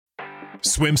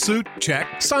Swimsuit? Check.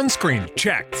 Sunscreen?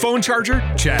 Check. Phone charger?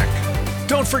 Check.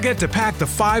 Don't forget to pack the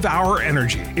 5-Hour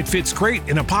Energy. It fits great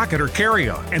in a pocket or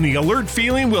carry-on, and the alert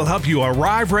feeling will help you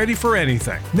arrive ready for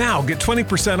anything. Now get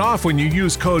 20% off when you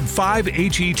use code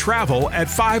 5HETRAVEL at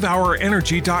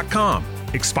 5hourenergy.com.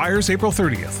 Expires April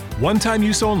 30th. One-time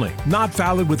use only. Not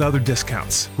valid with other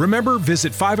discounts. Remember,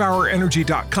 visit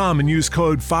 5hourenergy.com and use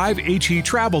code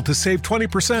 5HETRAVEL to save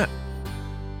 20%.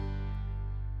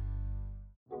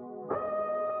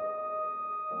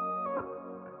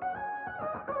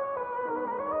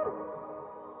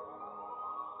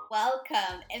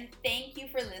 Welcome, and thank you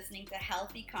for listening to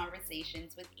Healthy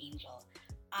Conversations with Angel.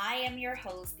 I am your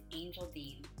host, Angel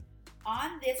Dean.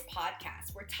 On this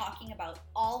podcast, we're talking about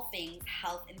all things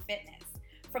health and fitness,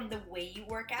 from the way you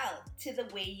work out to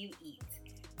the way you eat,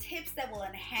 tips that will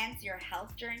enhance your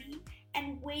health journey,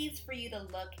 and ways for you to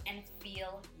look and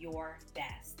feel your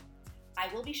best.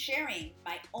 I will be sharing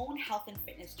my own health and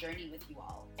fitness journey with you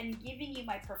all and giving you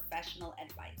my professional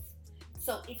advice.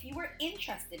 So if you are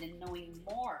interested in knowing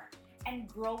more and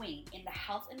growing in the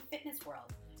health and fitness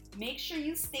world, make sure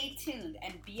you stay tuned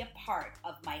and be a part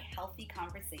of my Healthy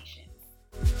Conversations.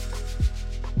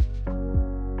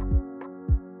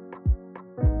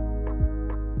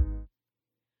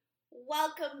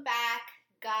 Welcome back,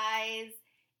 guys,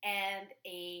 and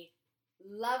a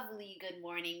lovely good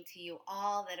morning to you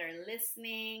all that are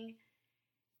listening.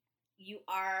 You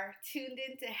are tuned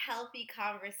into Healthy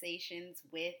Conversations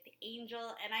with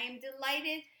Angel, and I am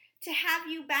delighted to have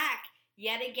you back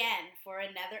yet again for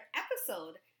another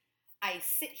episode. I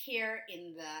sit here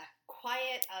in the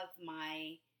quiet of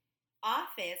my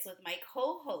office with my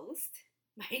co-host,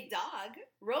 my dog,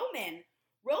 Roman.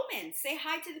 Roman, say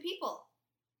hi to the people.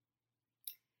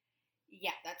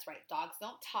 Yeah, that's right. Dogs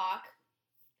don't talk.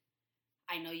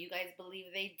 I know you guys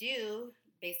believe they do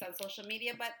based on social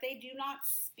media, but they do not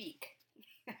speak.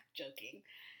 Joking.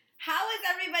 How is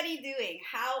everybody doing?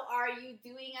 How are you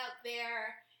doing out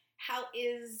there? How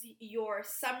is your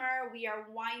summer? We are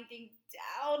winding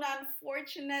down,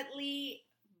 unfortunately,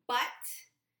 but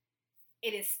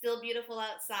it is still beautiful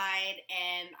outside,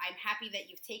 and I'm happy that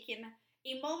you've taken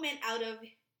a moment out of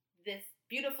this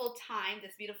beautiful time,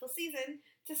 this beautiful season,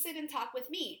 to sit and talk with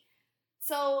me.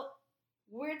 So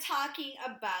we're talking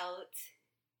about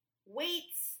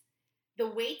weights, the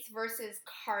weights versus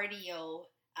cardio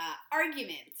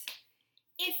argument,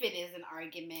 if it is an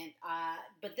argument.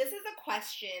 But this is a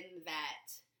question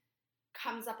that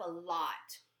comes up a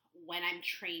lot when I'm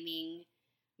training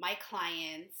my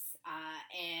clients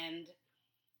and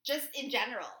just in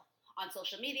general on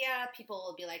social media. People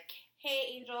will be like,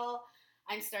 hey, Angel,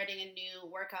 I'm starting a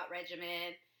new workout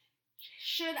regimen.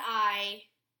 Should I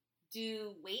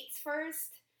do weights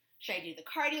first? Should I do the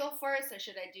cardio first, or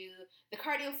should I do the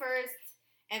cardio first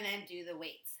and then do the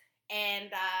weights?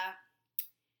 And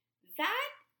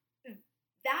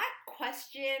that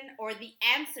question, or the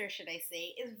answer, should I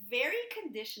say, is very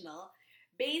conditional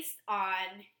based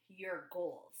on your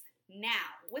goals. Now,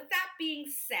 with that being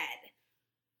said,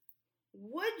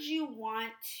 would you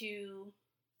want to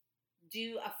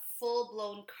do a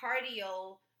full-blown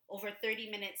cardio over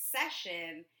 30-minute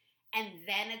session and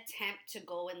then attempt to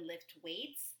go and lift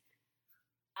weights?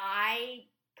 I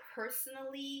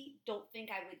personally don't think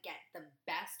I would get the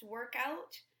best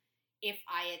workout if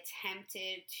I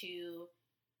attempted to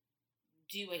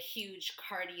do a huge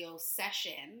cardio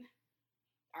session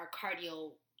or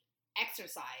cardio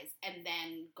exercise and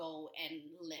then go and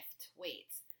lift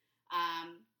weights.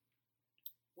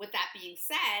 With that being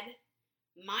said,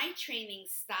 my training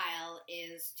style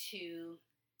is to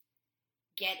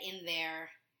get in there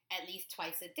at least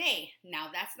twice a day. Now,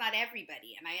 that's not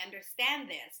everybody, and I understand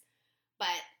this, but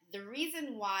the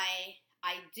reason why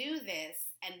I do this,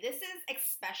 and this is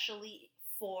especially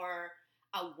for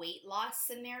a weight loss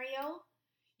scenario,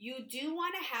 you do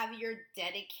want to have your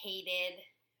dedicated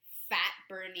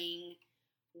fat-burning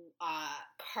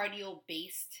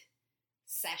cardio-based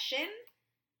session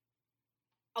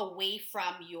away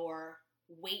from your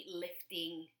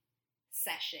weightlifting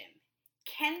session.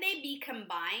 Can they be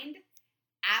combined?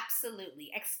 Absolutely,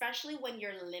 especially when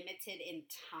you're limited in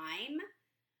time.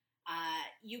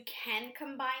 You can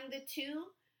combine the two,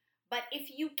 but if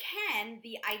you can,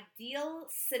 the ideal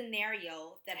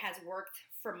scenario that has worked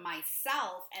for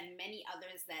myself and many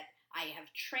others that I have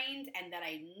trained and that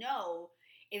I know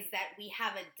is that we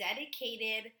have a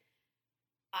dedicated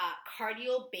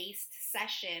cardio-based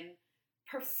session,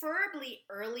 preferably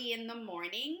early in the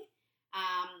morning,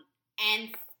 and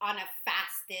on a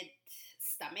fasted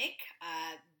stomach.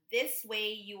 This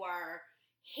way you are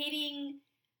hitting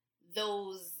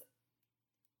those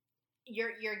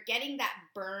you're getting that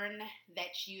burn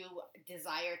that you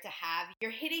desire to have.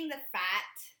 You're hitting the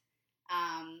fat,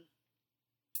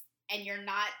 and you're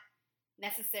not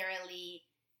necessarily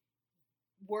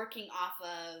working off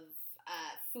of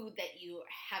food that you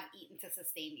have eaten to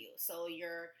sustain you. So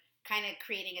you're kind of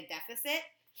creating a deficit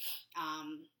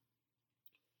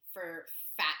for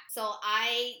fat. So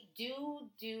I do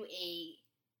a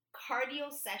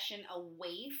cardio session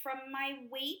away from my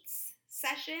weights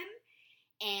session,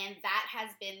 and that has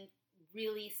been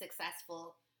really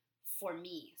successful for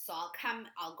me. So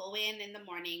I'll go in the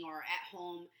morning or at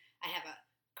home. I have a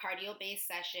cardio based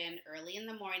session early in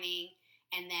the morning,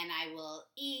 and then I will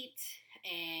eat,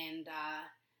 and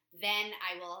then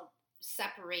I will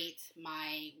separate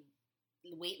my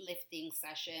weightlifting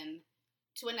session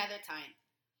to another time.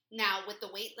 Now, with the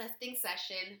weightlifting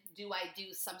session, do I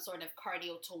do some sort of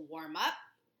cardio to warm up?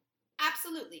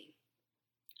 Absolutely.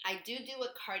 I do a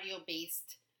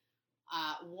cardio-based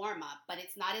warm up, but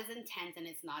it's not as intense and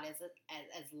it's not as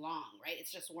long, right?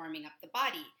 It's just warming up the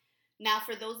body. Now,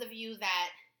 for those of you that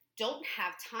don't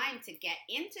have time to get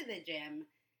into the gym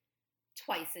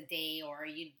twice a day, or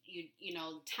you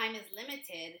know, time is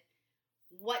limited,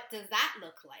 what does that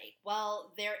look like?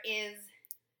 Well,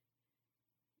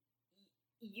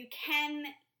 you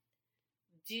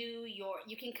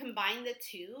can combine the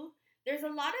two. There's a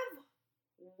lot of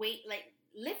weight, like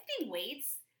lifting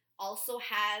weights also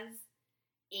has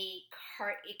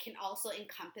it can also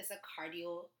encompass a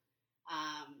cardio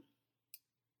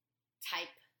type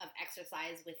of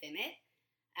exercise within it.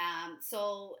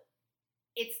 So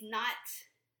it's not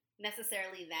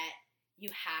necessarily that you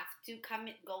have to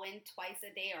go in twice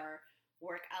a day or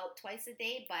work out twice a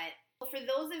day, but for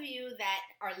those of you that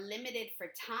are limited for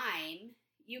time,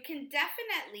 you can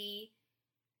definitely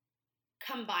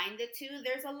combine the two.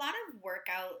 There's a lot of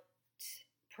workout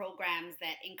programs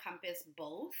that encompass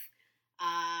both,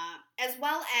 as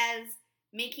well as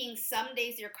making some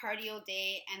days your cardio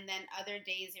day and then other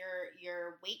days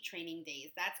your weight training days.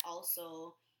 That's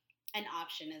also an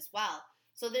option as well.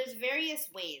 So there's various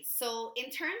ways. So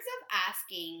in terms of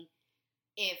asking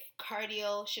if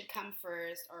cardio should come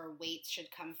first or weights should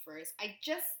come first,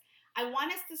 I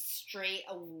want us to stray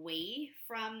away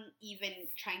from even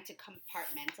trying to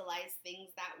compartmentalize things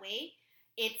that way.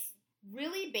 It's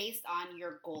really based on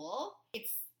your goal.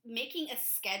 It's making a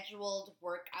scheduled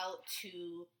workout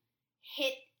to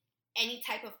hit any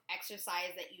type of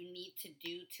exercise that you need to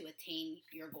do to attain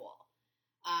your goal.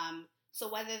 So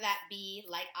whether that be,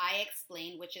 like I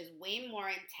explained, which is way more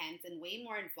intense and way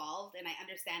more involved, and I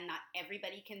understand not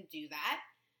everybody can do that,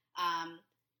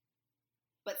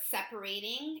 but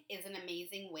separating is an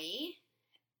amazing way.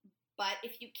 But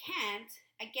if you can't,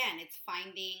 again, it's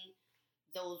finding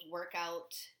those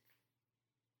workout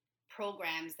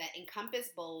programs that encompass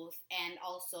both, and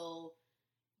also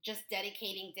just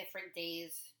dedicating different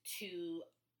days to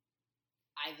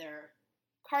either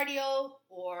cardio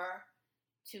or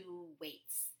to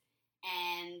weights.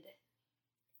 And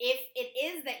if it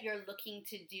is that you're looking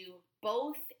to do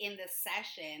both in the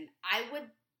session, I would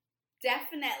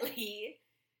definitely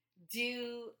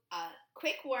do a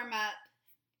quick warm up,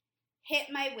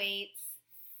 hit my weights,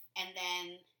 and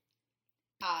then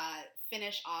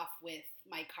finish off with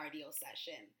my cardio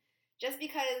session. Just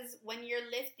because when you're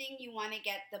lifting, you want to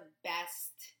get the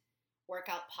best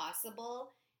workout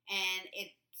possible, and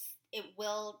it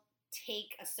will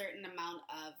take a certain amount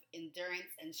of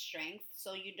endurance and strength.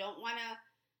 So you don't want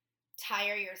to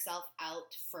tire yourself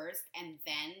out first and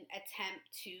then attempt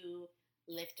to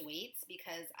lift weights,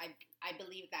 because I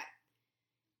believe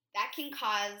that can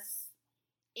cause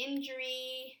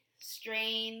injury,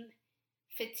 strain,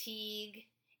 fatigue,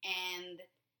 and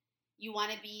you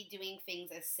want to be doing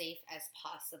things as safe as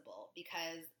possible,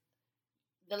 because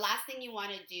the last thing you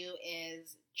want to do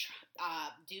is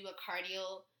do a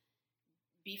cardio,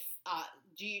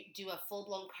 do a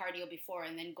full-blown cardio before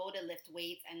and then go to lift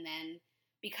weights, and then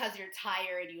because you're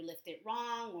tired you lift it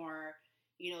wrong, or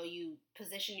you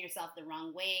position yourself the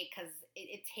wrong way, because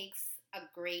it takes a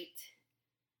great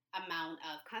amount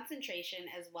of concentration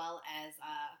as well as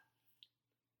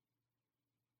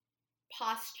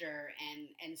posture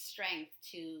and strength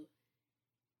to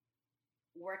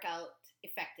work out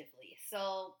effectively.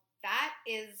 So that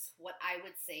is what I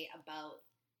would say about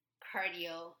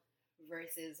cardio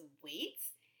versus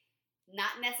weights.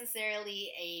 Not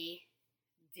necessarily a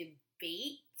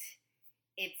debate.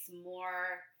 It's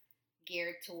more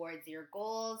geared towards your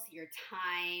goals, your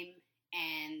time,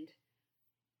 and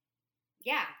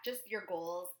just your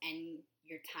goals and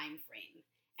your time frame.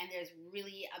 And there's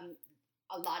really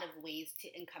a lot of ways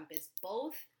to encompass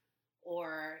both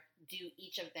or do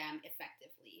each of them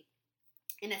effectively.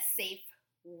 in a safe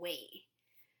way.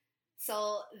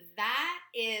 So that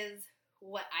is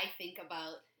what I think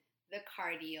about the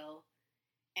cardio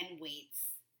and weights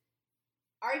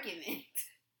argument.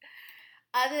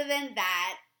 Other than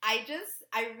that, I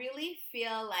really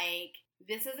feel like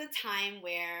this is a time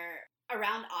where,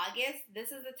 around August,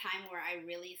 this is a time where I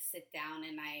really sit down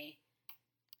and I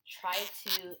try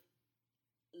to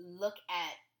look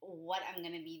at what I'm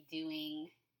going to be doing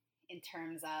in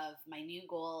terms of my new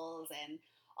goals and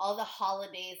all the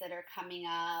holidays that are coming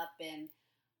up and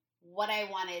what I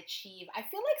want to achieve. I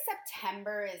feel like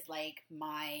September is like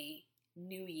my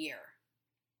new year.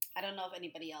 I don't know if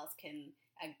anybody else can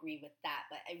agree with that,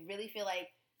 but I really feel like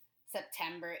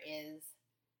September is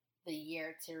the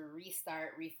year to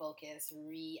restart, refocus,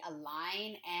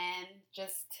 realign, and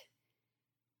just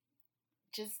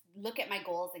look at my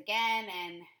goals again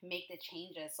and make the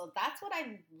changes. So that's what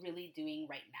I'm really doing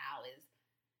right now, is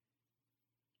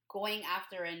going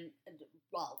after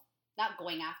not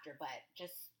going after, but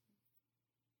just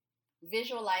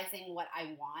visualizing what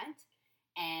I want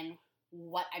and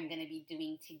what I'm going to be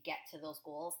doing to get to those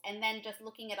goals. And then just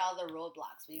looking at all the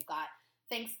roadblocks. We've got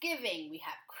Thanksgiving, we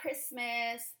have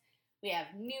Christmas, we have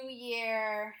New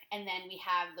Year, and then we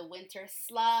have the winter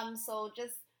slum. So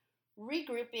just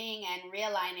regrouping and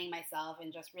realigning myself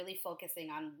and just really focusing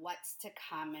on what's to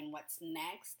come and what's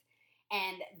next.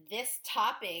 And this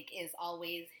topic is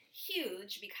always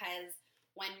huge because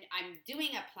when I'm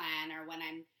doing a plan or when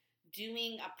I'm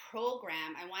doing a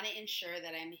program, I want to ensure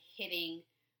that I'm hitting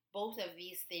both of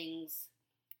these things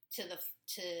to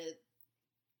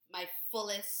my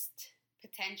fullest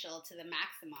potential, to the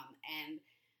maximum. And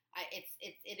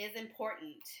it is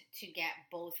important to get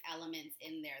both elements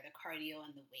in there, the cardio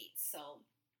and the weights. So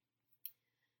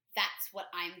that's what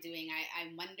I'm doing.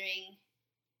 I'm wondering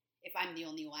if I'm the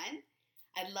only one.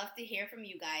 I'd love to hear from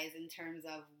you guys in terms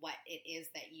of what it is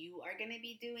that you are going to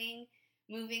be doing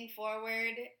moving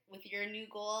forward with your new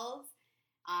goals.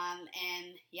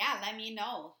 And yeah, let me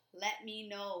know. Let me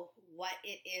know what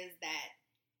it is that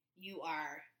you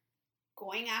are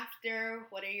going after.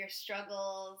 What are your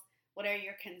struggles? What are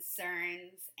your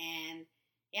concerns? And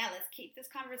yeah, let's keep this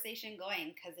conversation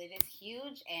going because it is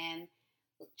huge. And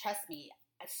trust me,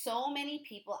 so many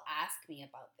people ask me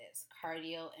about this,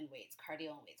 cardio and weights.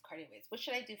 What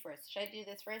should I do first? Should I do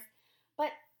this first?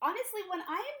 But honestly, when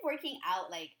I am working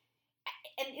out,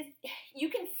 you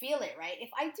can feel it, right?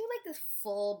 If I do like this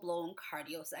full-blown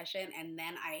cardio session and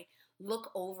then I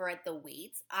look over at the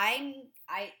weights,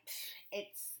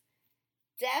 it's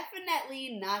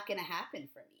definitely not going to happen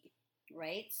for me,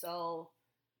 right? So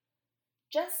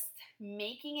just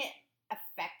making it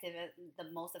effective,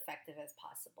 the most effective as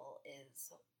possible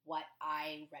is what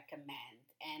I recommend.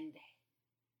 And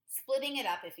splitting it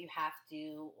up if you have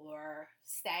to, or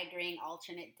staggering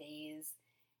alternate days.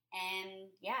 And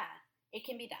yeah, it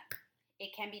can be done.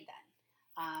 It can be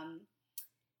done.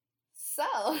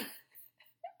 So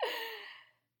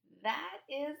that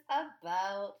is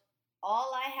about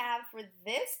all I have for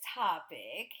this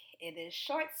topic. It is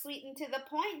short, sweet, and to the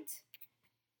point.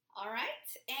 All right,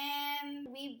 and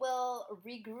we will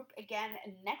regroup again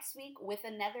next week with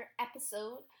another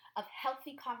episode of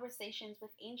Healthy Conversations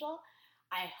with Angel.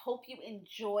 I hope you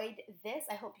enjoyed this.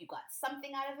 I hope you got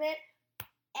something out of it.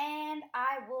 And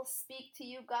I will speak to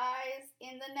you guys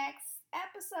in the next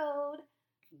episode.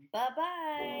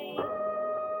 Bye-bye.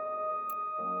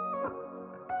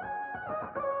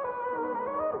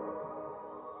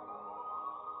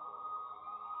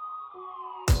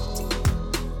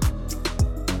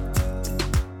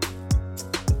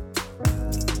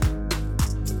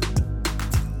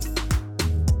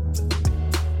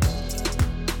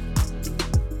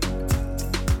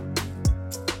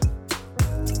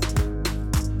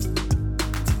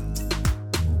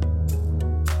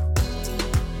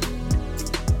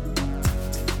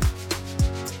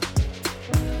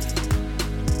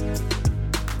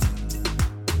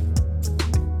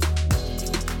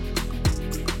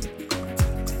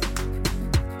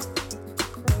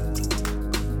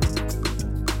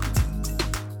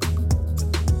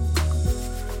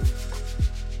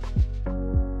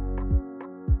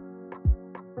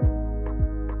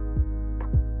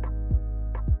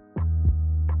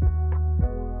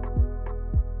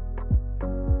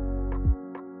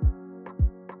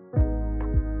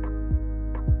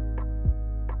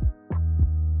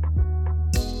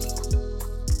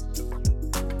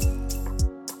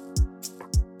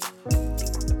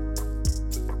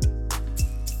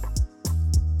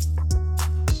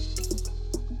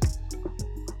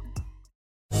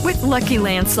 With Lucky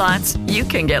Land Slots, you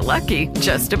can get lucky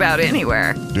just about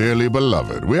anywhere. Dearly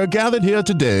beloved, we are gathered here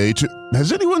today to...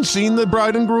 Has anyone seen the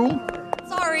bride and groom?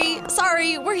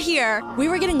 Sorry, we're here. We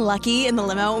were getting lucky in the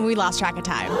limo and we lost track of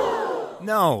time.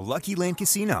 No, Lucky Land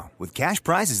Casino, with cash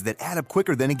prizes that add up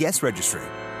quicker than a guest registry.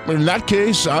 In that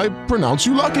case, I pronounce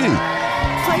you lucky.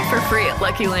 Play for free at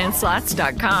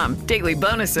LuckyLandSlots.com. Daily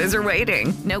bonuses are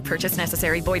waiting. No purchase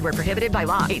necessary. Void where prohibited by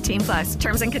law. 18+.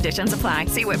 Terms and conditions apply.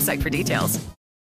 See website for details.